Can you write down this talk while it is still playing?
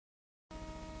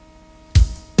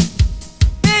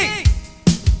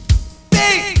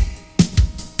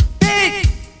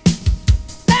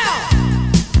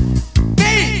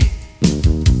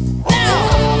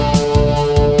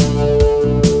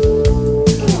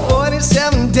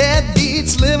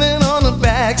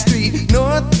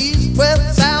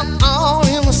west, south, all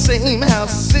in the same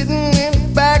house. Sitting in the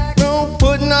back room,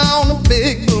 putting on the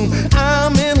big boom.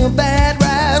 I'm in a bad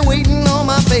ride, waiting on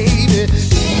my baby.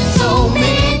 She's so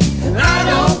mean, and I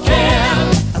don't care.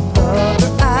 I love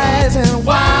her eyes and a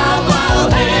wild,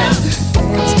 wild hair.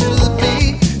 Dance to the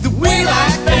beat that we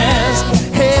like best.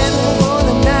 Heading for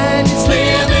the 90s,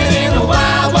 living in the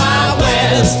wild, wild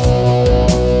west.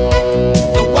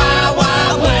 The wild,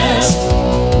 wild west.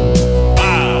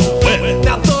 Wild West.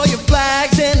 Now throw your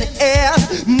flags in the air,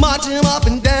 march 'em up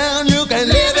and down. You can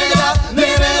live it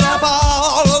up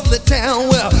all over the town.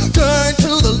 Well, turn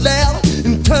to the left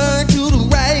and turn to the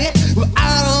right. Well, I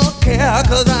don't care,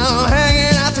 'cause I'm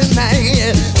hanging out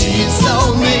tonight. She's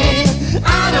so mean,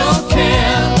 I don't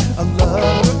care. I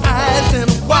love her eyes and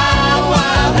her wild,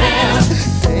 wild hair.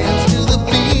 Dance to the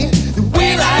beat that we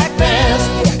like best.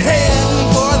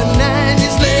 Heading for the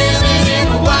 90s, living in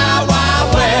the wild, wild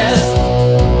west.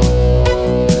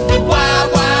 The wild,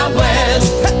 wild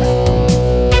west.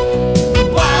 The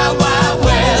wild, wild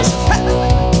west.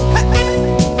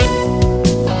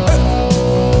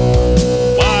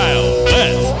 Wild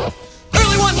West.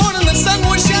 Early one morning the sun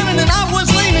was shining and I was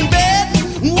laying in bed,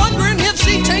 wondering if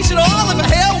she'd changed it all, if her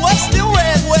hair was still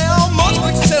red. Well, most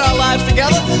folks that said our lives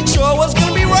together sure was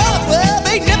gonna be rough. Well,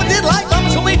 they never did like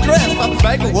mamas who made dress, but the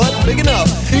fact it wasn't big enough.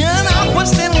 And I was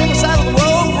standing on the side of the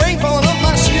road, rain falling off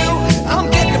my shoe. I'm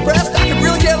getting depressed, I could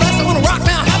really care less. I wanna rock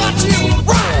now, how about you?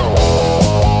 Rock!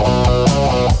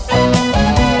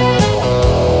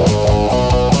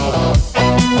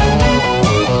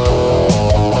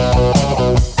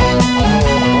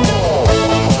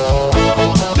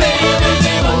 Living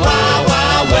in the wild,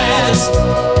 wild west.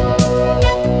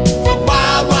 The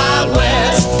wild, wild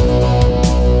west.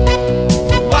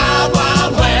 The wild,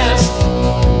 wild west.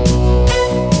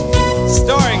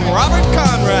 Starring Robert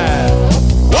Conrad.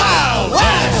 Wild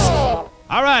West.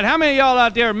 All right, how many of y'all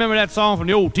out there remember that song from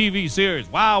the old TV series,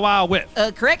 Wild Wild West?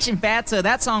 Correction, Fats,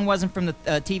 that song wasn't from the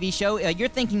TV show. You're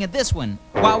thinking of this one,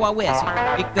 Wild Wild West.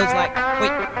 It goes like,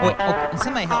 wait, oh,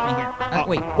 somebody help me here.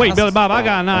 Wait, Billy Bob, I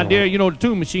got an idea. You know, the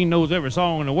Tune Machine knows every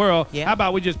song in the world. Yeah. How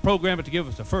about we just program it to give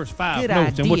us the first 5 Good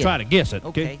notes, and we'll idea. try to guess it,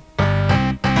 okay?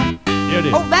 Here it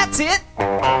is. Oh, that's it.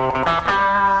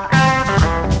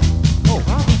 Oh,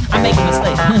 I'm making a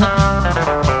mistake. Yeah,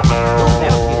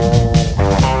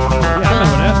 I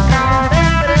remember that.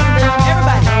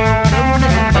 Everybody.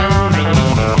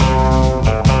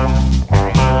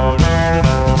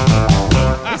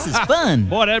 This is fun.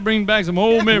 Boy, that brings back some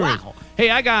old memories. Wow. Hey,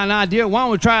 I got an idea. Why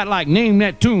don't we try it like Name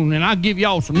That Tune, and I'll give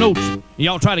y'all some notes, and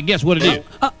y'all try to guess what it is.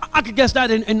 I could guess that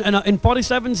in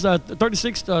 47s,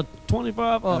 36,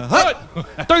 25,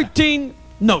 13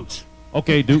 notes.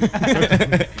 Okay, Duke.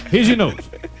 Here's your notes.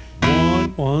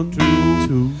 1,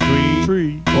 2,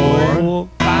 3, 4,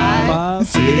 5,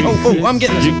 6. Oh, I'm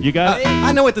getting this. You got it?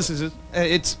 I know what this is.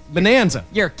 It's Bonanza.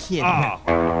 You're kidding. Ah,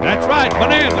 that's right,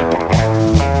 Bonanza.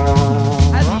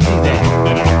 How do you do that?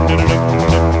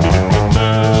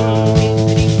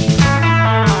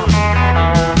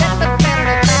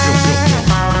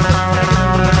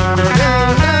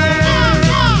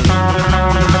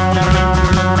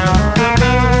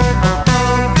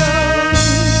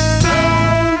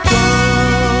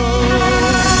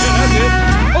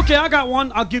 Okay, I got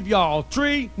one. I'll give y'all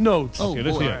 3 notes. Okay,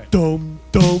 let's hear it. Dum,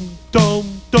 dum,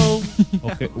 dum, dum.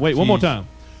 Okay, wait, one more time.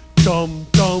 Dum,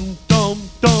 dum, dum,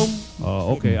 dum.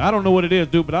 Okay, I don't know what it is,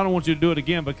 dude, but I don't want you to do it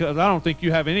again because I don't think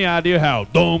you have any idea how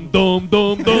dum, dum,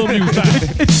 dum, dum you sound.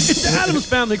 It's the Addams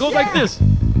Family. It goes like this.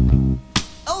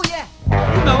 Oh, yeah.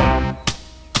 You know.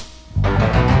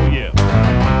 Oh, yeah.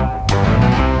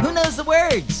 Who knows the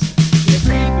words? They're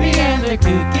creepy and they're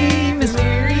kooky,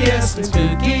 mysterious and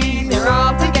spooky. They're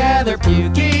all together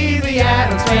pukey, the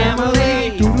Addams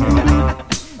Family.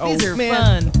 These are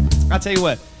man. fun. I'll tell you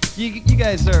what. You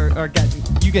guys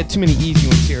you get too many easy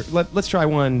ones here. Let's try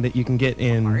one that you can get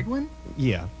in. Hard one?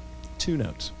 Yeah, 2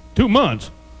 notes. 2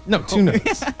 months. No, 2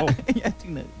 notes. Yeah, 2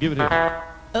 notes. Give it here.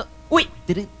 Wait,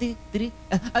 Andy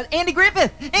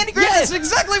Griffith! Andy Griffith! Yes,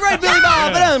 exactly right, Billy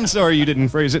Bob. But I'm sorry you didn't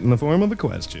phrase it in the form of a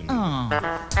question. Aw.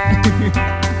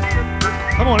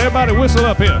 Come on, everybody whistle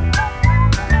up here.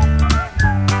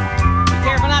 Be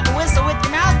careful not to whistle with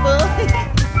your mouth full.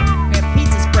 We have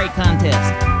pizza spray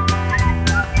contest.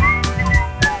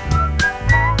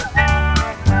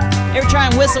 Ever try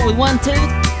and whistle with one tooth?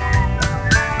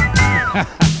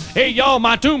 Hey, y'all,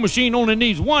 my Tune Machine only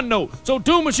needs 1 note. So,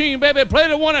 Tune Machine, baby, play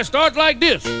the one that starts like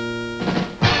this.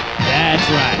 That's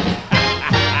right.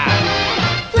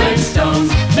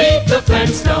 Flintstones, meet the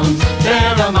Flintstones.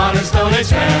 They're a modern Stone Age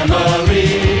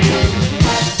family.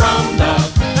 From the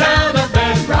land of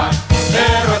bedrock,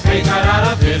 they're a page right out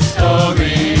of history.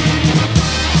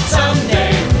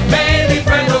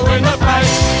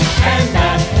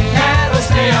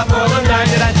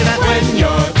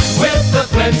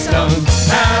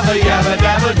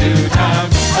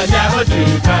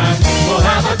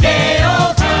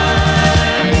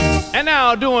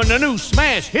 now doing the new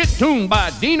smash hit tune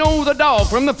by Dino the Dog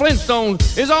from the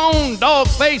Flintstones, his own dog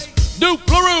face, Duke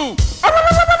LaRue. Boom,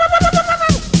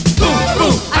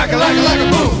 boom,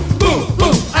 acca-lacca-lacca, boom, boom,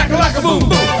 boom, acca-lacca, boom, boom,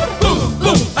 boom,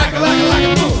 boom,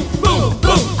 acca-lacca-lacca, boom, boom,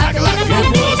 boom, acca-lacca,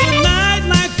 boom. It was a night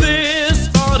like this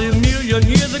 40 million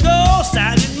years ago.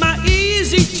 Sat in my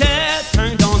easy chair,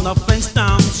 turned on the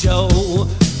Flintstone show.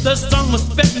 The sun was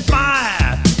spitting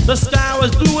fire, the sky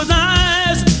was blue as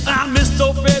ice. I missed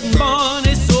old Fred and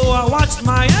Barney, so I watched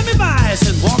Miami Vice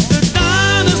and walked the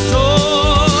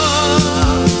dinosaur.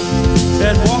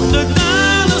 And walked the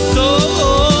dinosaur.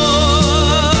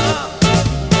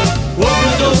 Open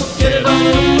the door, get it on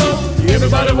the floor.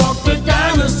 Everybody walk the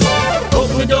dinosaur.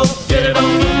 Open the door, get it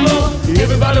on the floor.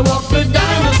 Everybody walk the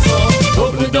dinosaur.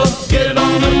 Open the door, get it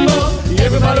on the floor.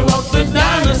 Everybody walk the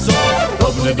dinosaur.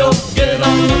 Open the door, get it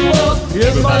on the floor.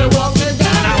 Everybody walk the